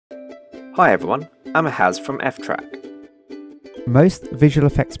Hi everyone, I'm Ahaz from ftrack. Most visual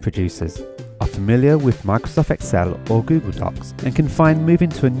effects producers are familiar with Microsoft Excel or Google Docs and can find moving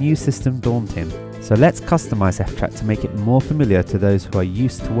to a new system daunting. So let's customize ftrack to make it more familiar to those who are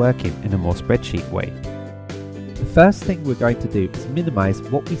used to working in a more spreadsheet way. The first thing we're going to do is minimize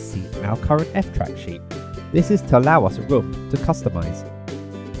what we see in our current ftrack sheet. This is to allow us room to customize.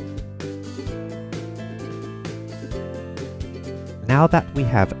 Now that we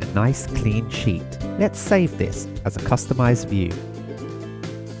have a nice clean sheet, let's save this as a customized view.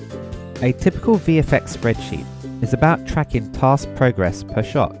 A typical VFX spreadsheet is about tracking task progress per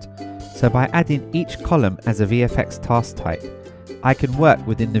shot, so by adding each column as a VFX task type, I can work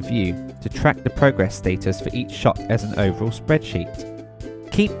within the view to track the progress status for each shot as an overall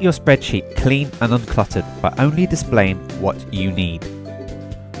spreadsheet. Keep your spreadsheet clean and uncluttered by only displaying what you need.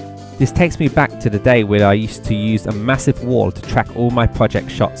 This takes me back to the day where I used to use a massive wall to track all my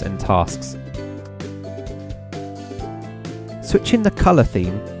project shots and tasks. Switching the colour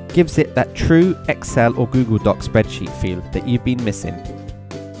theme gives it that true Excel or Google Docs spreadsheet feel that you've been missing.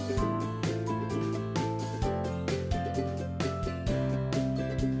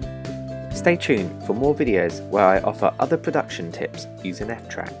 Stay tuned for more videos where I offer other production tips using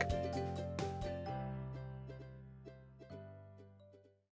ftrack.